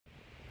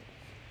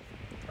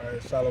All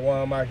right,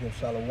 Shalom, Akim,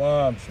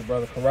 Shalom. It's your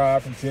brother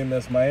Karab from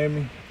TMS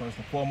Miami. First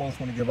and foremost,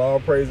 I want to give all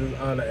praises,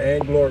 honor,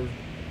 and glory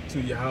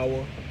to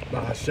Yahweh,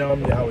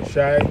 Bahasham, Yahweh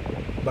Shai,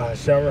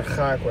 Bahasham,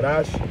 Chai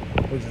Kodash,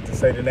 which is to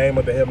say the name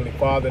of the Heavenly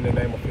Father, in the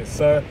name of His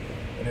Son,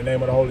 in the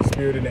name of the Holy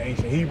Spirit in the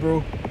ancient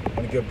Hebrew. I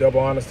want to give double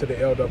honors to the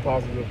elder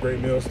apostles of Great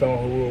Millstone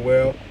who rule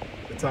well,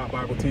 the top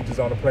Bible teachers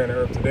on the planet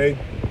Earth today.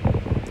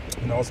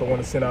 And I also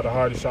want to send out a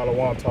hearty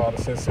shalom to all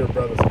the sincere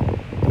brothers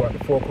throughout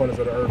the four corners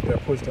of the earth that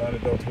push the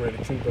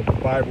unadulterated truth of the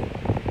Bible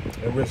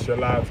and risk their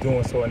lives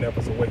doing so in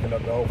efforts of waking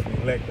up the hopefully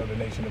elect of the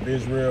nation of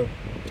Israel.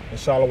 And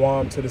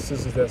shalom to the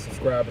sisters that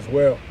subscribe as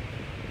well.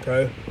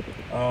 Okay,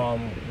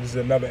 this is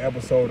another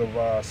episode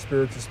of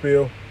Spiritual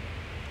Spill,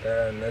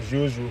 and as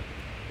usual,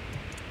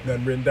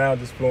 nothing written down,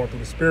 just flowing through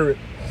the spirit.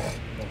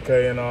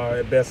 Okay, and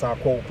at best I'll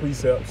quote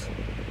precepts,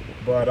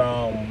 but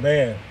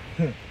man.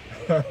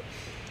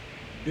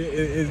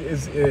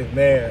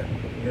 Man,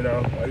 you know,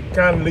 it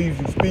kind of leaves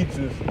you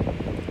speechless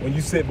when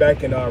you sit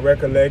back and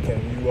recollect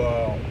and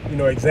you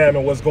know,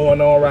 examine what's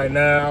going on right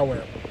now,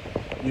 and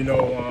you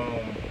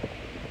know,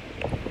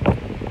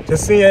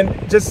 just seeing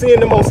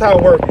the Most High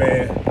work,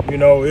 man. You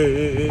know,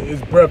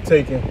 it's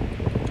breathtaking,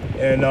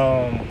 and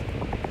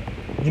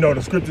you know,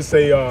 the scriptures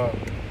say,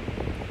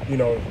 you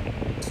know,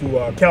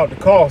 to count the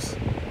cost,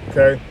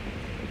 okay,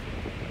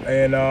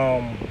 and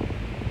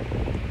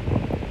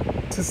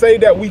to say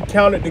that we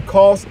counted the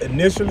cost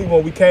initially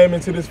when we came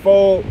into this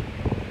fold,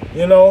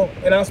 you know,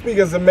 and I speak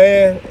as a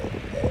man,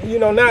 you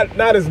know,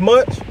 not as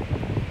much,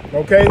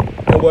 okay?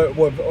 And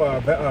what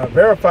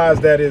verifies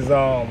that is,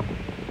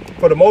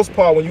 for the most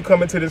part, when you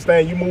come into this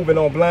thing, you moving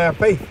on blind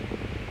faith,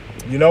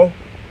 you know?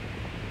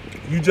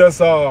 You just,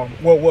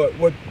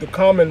 what the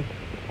common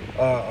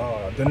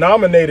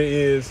denominator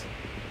is,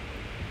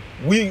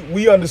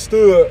 we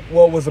understood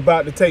what was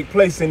about to take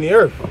place in the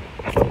earth.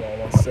 Hold on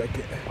 1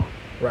 second.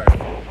 Right.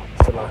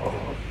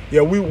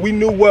 Yeah, we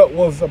knew what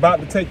was about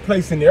to take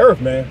place in the earth,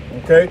 man.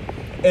 Okay,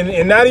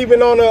 and not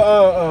even on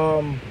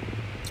a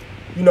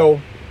you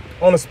know,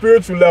 on a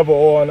spiritual level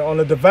or on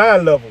a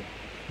divine level,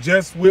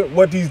 just with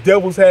what these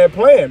devils had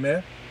planned,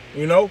 man.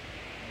 You know,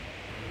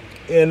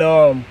 and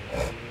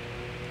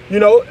you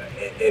know,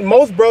 and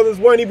most brothers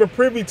weren't even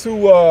privy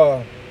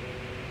to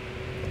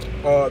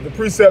the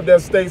precept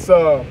that states,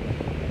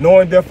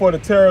 knowing therefore the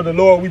terror of the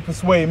Lord we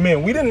persuade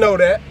men. We didn't know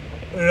that,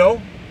 you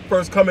know,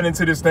 first coming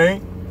into this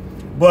thing,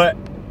 but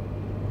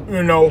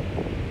you know,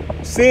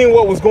 seeing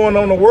what was going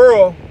on in the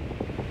world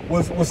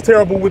was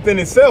terrible within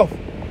itself,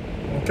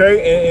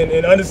 okay?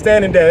 And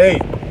understanding that, hey,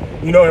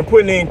 you know, and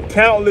putting in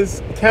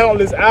countless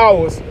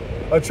hours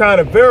of trying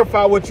to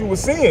verify what you were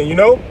seeing, you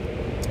know?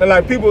 And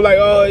like people like,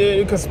 oh,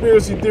 yeah,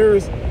 conspiracy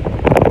theorists,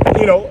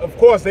 you know, of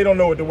course they don't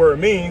know what the word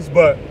means,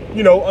 but,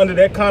 you know, under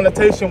that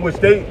connotation, which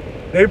they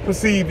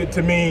perceive it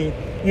to mean,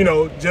 you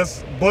know,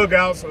 just bug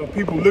outs of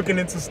people looking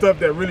into stuff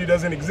that really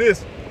doesn't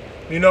exist.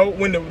 You know,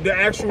 when the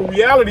actual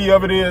reality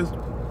of it is,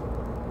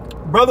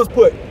 brothers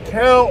put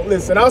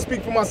countless, and I'll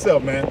speak for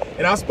myself, man,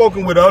 and I've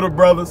spoken with other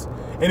brothers,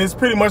 and it's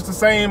pretty much the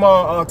same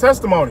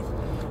testimony,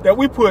 that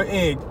we put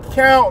in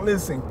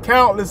countless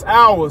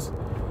hours,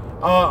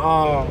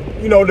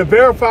 you know, to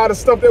verify the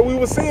stuff that we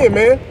were seeing,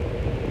 man.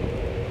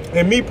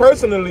 And me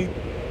personally,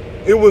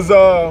 it was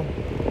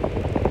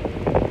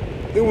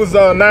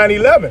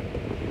 9/11,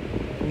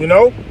 you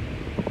know,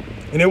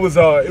 and it was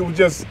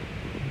just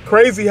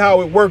crazy how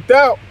it worked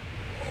out.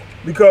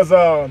 Because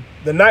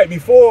the night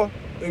before,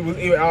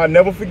 I'll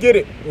never forget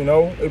it. You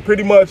know, it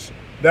pretty much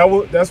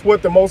that's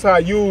what the Most High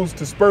used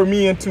to spur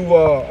me into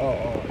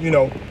you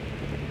know,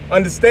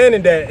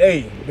 understanding that,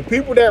 hey, the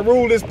people that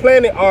rule this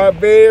planet are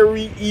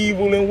very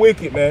evil and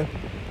wicked, man.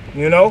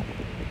 You know,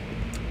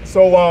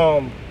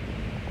 so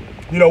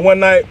you know, one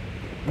night,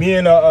 me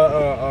and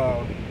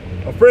a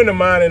friend of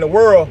mine in the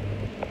world,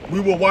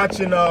 we were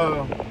watching,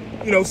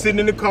 you know, sitting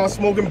in the car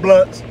smoking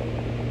blunts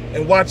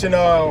and watching,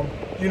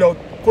 you know,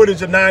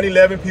 footage of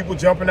 9/11, people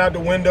jumping out the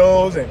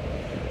windows, and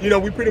you know,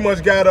 we pretty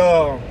much got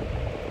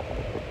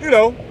you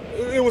know,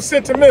 it was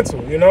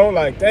sentimental, you know,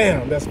 like,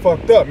 damn, that's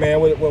fucked up, man,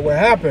 what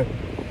happened.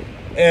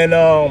 And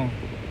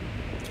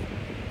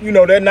you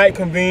know, that night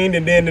convened,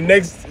 and then the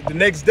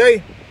next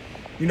day,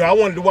 you know, I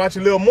wanted to watch a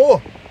little more,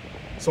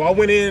 so I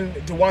went in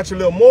to watch a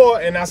little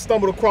more, and I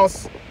stumbled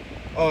across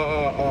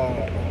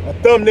a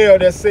thumbnail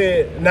that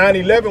said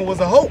 9/11 was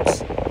a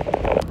hoax.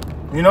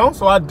 You know,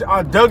 so I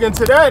dug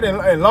into that,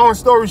 and long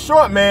story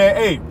short, man,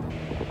 hey,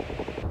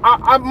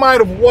 I might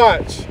have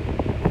watched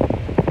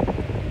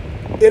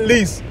at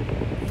least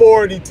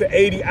 40 to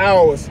 80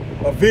 hours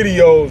of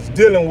videos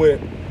dealing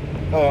with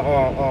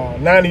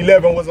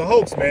 9/11 was a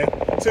hoax, man,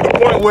 to the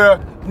point where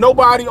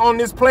nobody on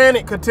this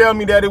planet could tell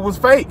me that it was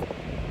fake.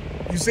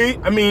 You see,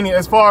 I mean,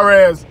 as far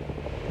as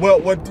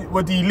what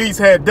the elites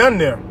had done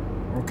there,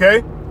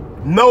 okay,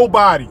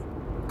 nobody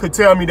could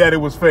tell me that it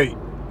was fake,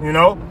 you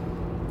know.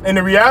 And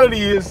the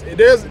reality is,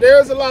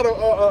 there's a lot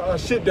of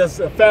shit that's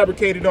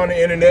fabricated on the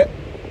internet,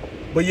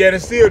 but yet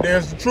it's still,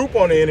 there's the truth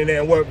on the internet.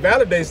 And what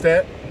validates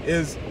that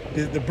is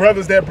the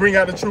brothers that bring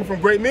out the truth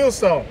from Great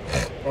Millstone,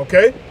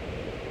 okay?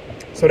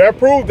 So that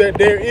proves that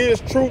there is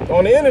truth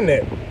on the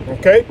internet,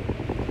 okay?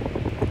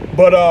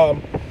 But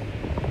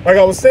like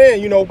I was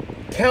saying, you know,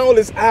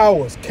 countless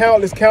hours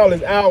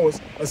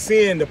of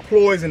seeing the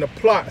ploys and the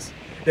plots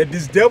that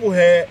this devil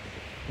had,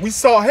 we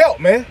saw help,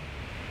 man.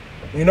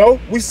 You know,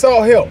 we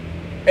saw help.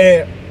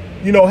 And,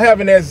 you know,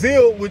 having that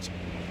zeal, which,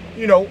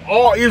 you know,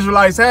 all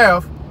Israelites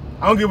have.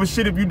 I don't give a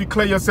shit if you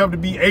declare yourself to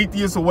be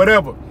atheist or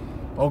whatever.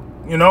 Oh,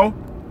 you know,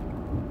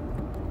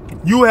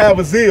 you have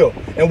a zeal.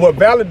 And what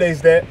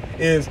validates that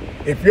is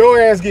if your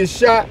ass gets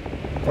shot,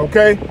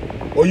 okay,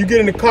 or you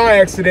get in a car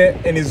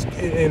accident and it's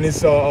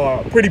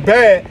pretty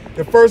bad,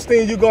 the first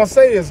thing you're gonna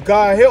say is,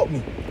 God help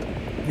me.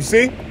 You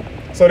see?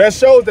 So that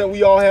shows that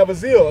we all have a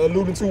zeal,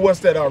 alluding to what's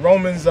that,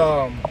 Romans,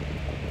 I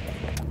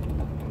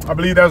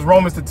believe that's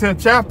Romans the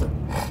 10th chapter,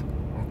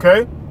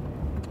 okay?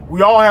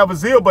 We all have a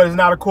zeal, but it's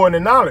not according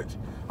to knowledge,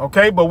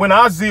 okay? But when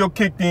our zeal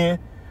kicked in,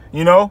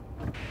 you know,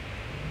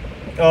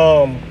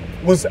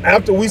 was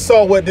after we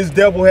saw what this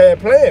devil had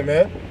planned,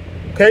 man.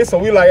 Okay, so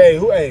we like,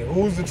 hey,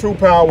 who's the true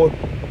power?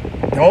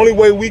 The only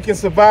way we can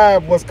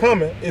survive what's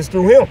coming is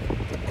through him,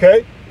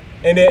 okay?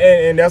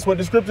 And that's what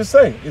the scriptures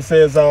say. It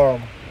says,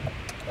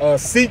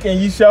 seek and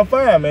ye shall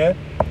find, man,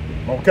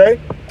 okay?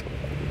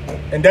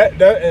 And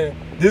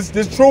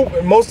this truth,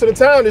 and most of the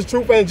time, this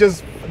truth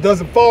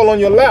doesn't fall on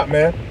your lap,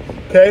 man,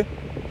 okay?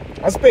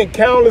 I spent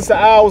countless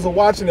hours of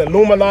watching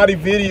Illuminati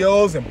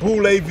videos and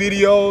Boule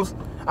videos.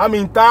 I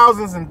mean,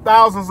 thousands and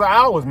thousands of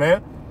hours,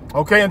 man.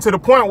 Okay, and to the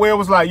point where it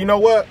was like, you know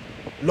what?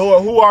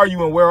 Lord, who are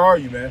you and where are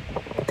you, man?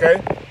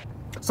 Okay?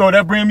 So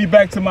that brings me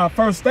back to my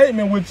first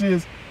statement, which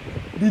is,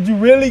 did you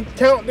really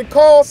count the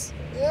cost?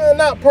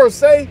 Not per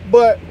se,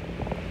 but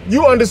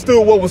you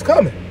understood what was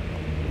coming.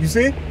 You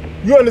see?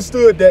 You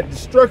understood that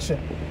destruction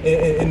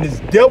and this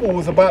devil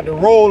was about to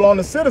roll on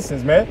the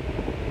citizens, man.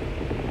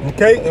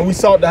 Okay? And we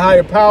sought the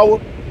higher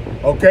power,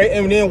 okay?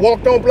 And then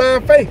walked on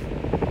blind faith,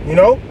 you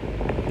know?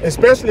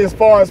 Especially as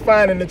far as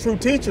finding the true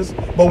teachers.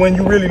 But when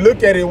you really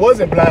look at it, it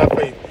wasn't blind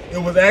faith. It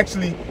was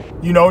actually,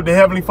 you know, the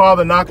Heavenly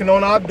Father knocking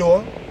on our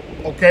door,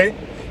 okay?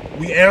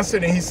 We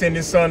answered and he sent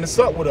his son to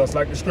sup with us,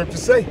 like the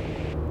scriptures say,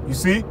 you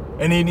see?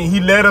 And then he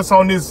led us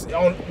on this,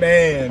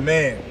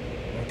 man,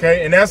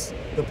 okay? And that's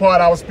the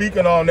part I was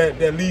speaking on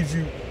that leaves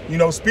you, you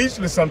know,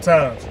 speechless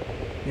sometimes,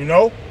 you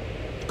know?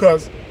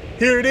 Because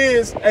here it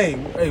is, hey,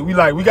 we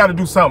got to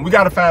do something. We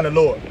got to find the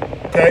Lord,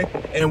 okay?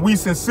 And we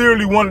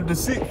sincerely wanted to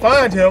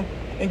find him.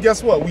 And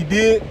guess what? We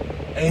did,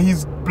 and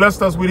he's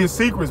blessed us with his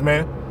secrets,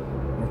 man.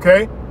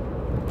 Okay?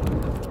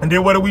 And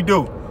then what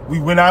do? We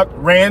went out,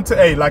 ran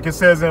to, like it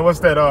says in, what's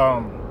that, I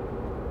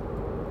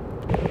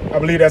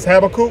believe that's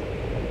Habakkuk,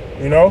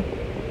 you know?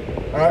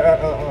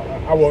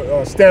 I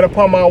will stand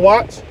upon my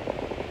watch,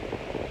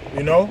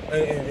 you know?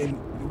 And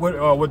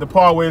with the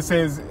part where it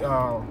says,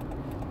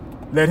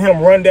 let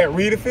him run that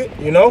readeth it,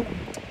 you know?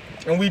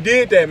 And we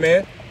did that,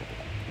 man.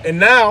 And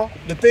now,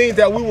 the things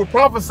that we were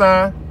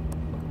prophesying,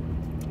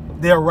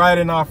 they're right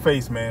in our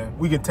face, man.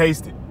 We can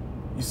taste it.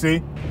 You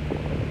see?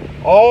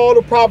 All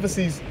the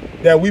prophecies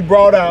that we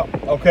brought out,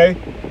 okay,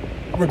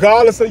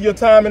 regardless of your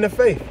time in the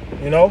faith,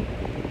 you know,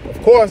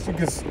 of course,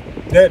 because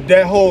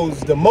that holds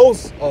the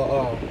most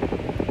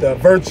the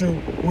virtue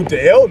with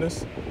the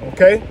elders,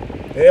 okay,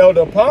 the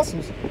elder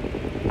apostles.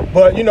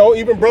 But, you know,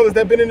 even brothers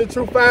that been in the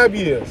truth 5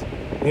 years,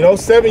 you know,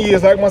 7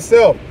 years like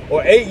myself,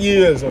 or 8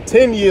 years, or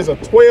 10 years, or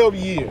 12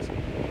 years.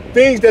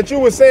 Things that you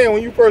were saying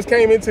when you first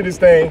came into this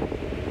thing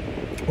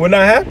were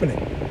not happening,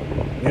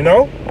 you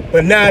know?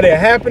 But now they're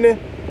happening,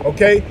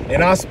 okay?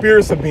 And our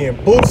spirits are being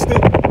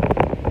boosted,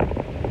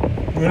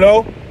 you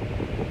know?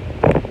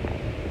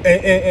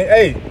 And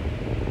hey,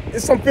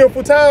 it's some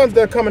fearful times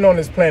that are coming on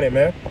this planet,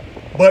 man.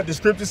 But the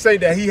scriptures say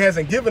that he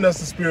hasn't given us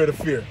the spirit of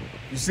fear,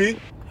 you see?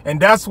 And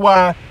that's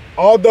why,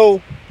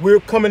 although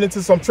we're coming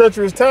into some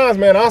treacherous times,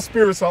 man, our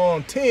spirits are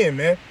on 10,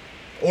 man.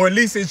 Or at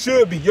least it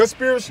should be. Your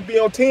spirit should be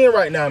on 10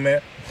 right now,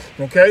 man,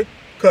 okay?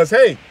 Because,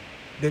 hey,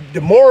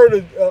 the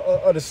moral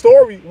of the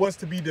story was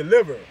to be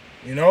delivered,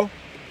 you know?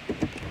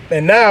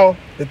 And now,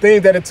 the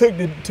things that it took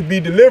to be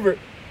delivered,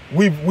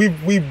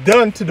 we've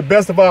done to the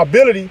best of our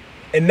ability.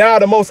 And now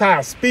the Most High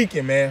is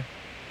speaking, man.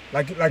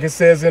 Like it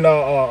says in, you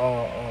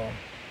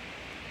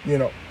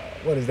know,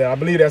 what is that? I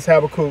believe that's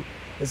Habakkuk.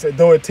 It said,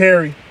 though it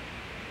tarry,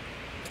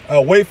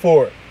 wait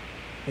for it,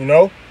 you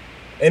know?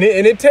 And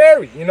it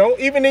tarry, you know?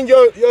 Even in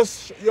your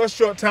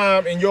short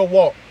time in your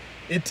walk,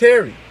 it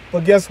tarry.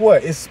 But guess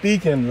what? It's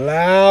speaking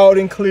loud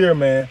and clear,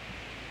 man.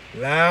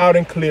 Loud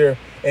and clear.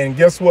 And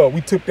guess what?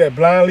 We took that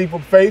blind leap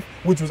of faith,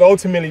 which was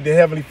ultimately the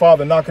Heavenly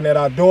Father knocking at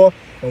our door,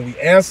 and we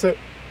answered,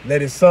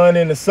 let his son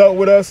in to sup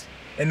with us.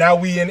 And now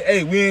we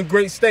in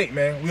great state,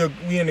 man.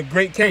 We in a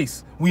great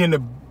case. We in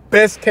the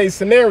best case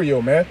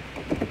scenario, man.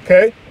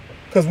 Okay?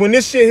 Because when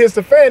this shit hits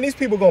the fan, these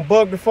people gonna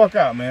bug the fuck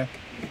out, man.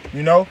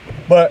 You know?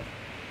 But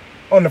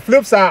on the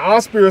flip side,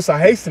 our spirits are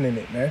hastening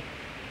it, man.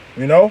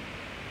 You know?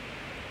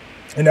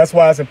 And that's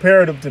why it's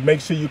imperative to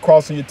make sure you're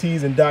crossing your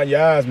T's and dotting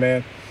your I's,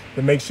 man,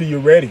 to make sure you're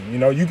ready. You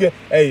know, you get,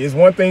 hey, it's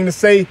one thing to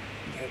say,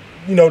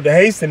 you know, to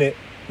hasten it,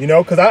 you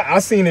know, because I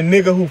seen a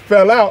nigga who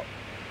fell out,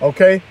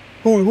 okay,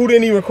 who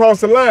didn't even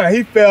cross the line.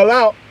 He fell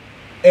out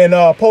and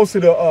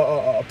posted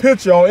a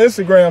picture on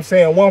Instagram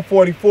saying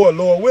 144,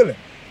 Lord willing.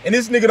 And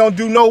this nigga don't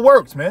do no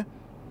works, man.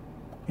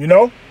 You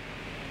know?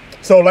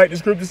 So like the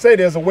scripture say,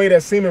 there's a way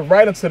that seemeth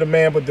right unto the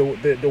man, but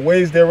the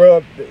ways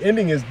thereof, the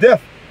ending is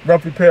death,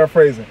 roughly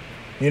paraphrasing.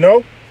 You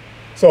know?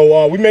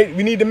 So we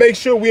need to make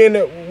sure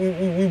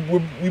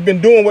we've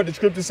been doing what the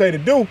scriptures say to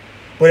do,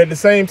 but at the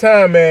same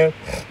time, man,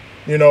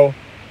 you know,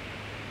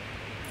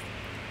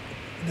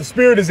 the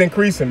spirit is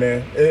increasing,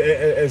 man.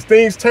 As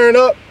things turn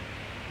up,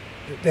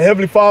 the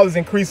Heavenly Father is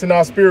increasing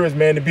our spirits,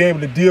 man, to be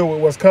able to deal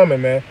with what's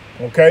coming, man.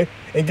 Okay?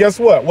 And guess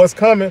what? What's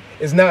coming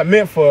is not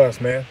meant for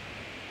us, man.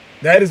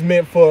 That is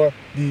meant for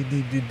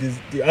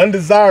the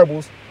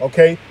undesirables,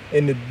 okay,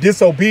 and the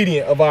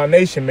disobedient of our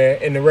nation, man,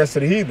 and the rest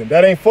of the heathen.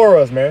 That ain't for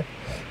us, man.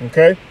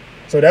 Okay?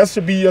 So that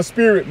should be your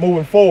spirit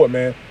moving forward,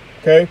 man.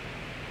 Okay?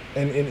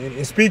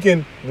 And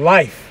speaking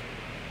life,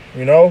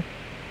 you know?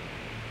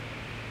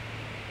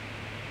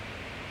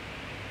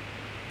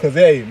 Because,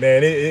 hey,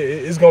 man,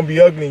 it's going to be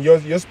ugly. And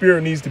your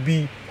spirit needs to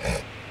be,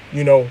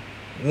 you know,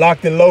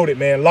 locked and loaded,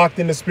 man. Locked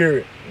in the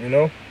spirit, you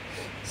know?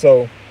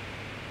 So,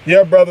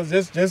 yeah, brothers,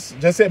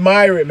 just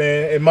admire it,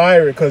 man.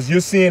 Admire it, because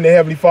you're seeing the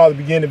Heavenly Father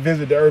begin to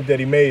visit the earth that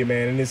he made,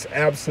 man. And it's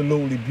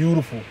absolutely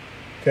beautiful,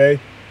 okay?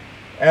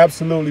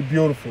 Absolutely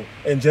beautiful.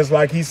 And just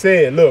like he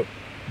said, look,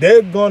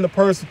 they're going to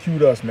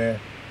persecute us, man.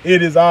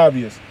 It is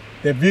obvious.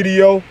 That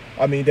video,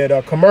 I mean,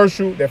 that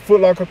commercial, that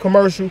Foot Locker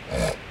commercial,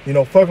 you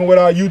know, fucking with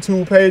our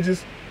YouTube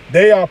pages,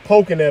 they are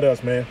poking at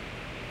us, man.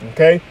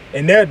 Okay?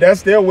 And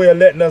that's their way of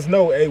letting us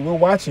know, hey, we're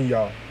watching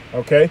y'all.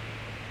 Okay?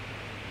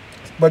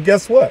 But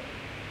guess what?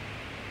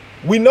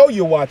 We know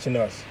you're watching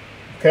us.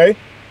 Okay?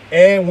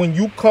 And when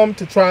you come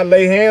to try and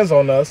lay hands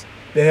on us,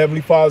 the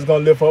Heavenly Father's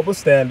going to lift up a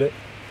standard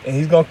and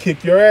he's going to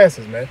kick your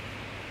asses, man.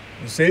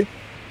 You see?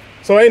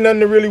 So ain't nothing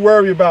to really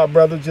worry about,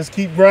 brother. Just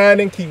keep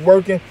grinding, keep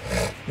working,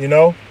 you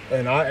know?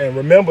 And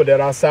remember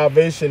that our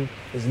salvation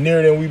is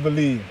nearer than we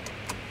believe.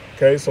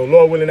 Okay, so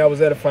Lord willing, that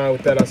was edifying.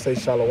 With that, I say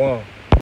shalom.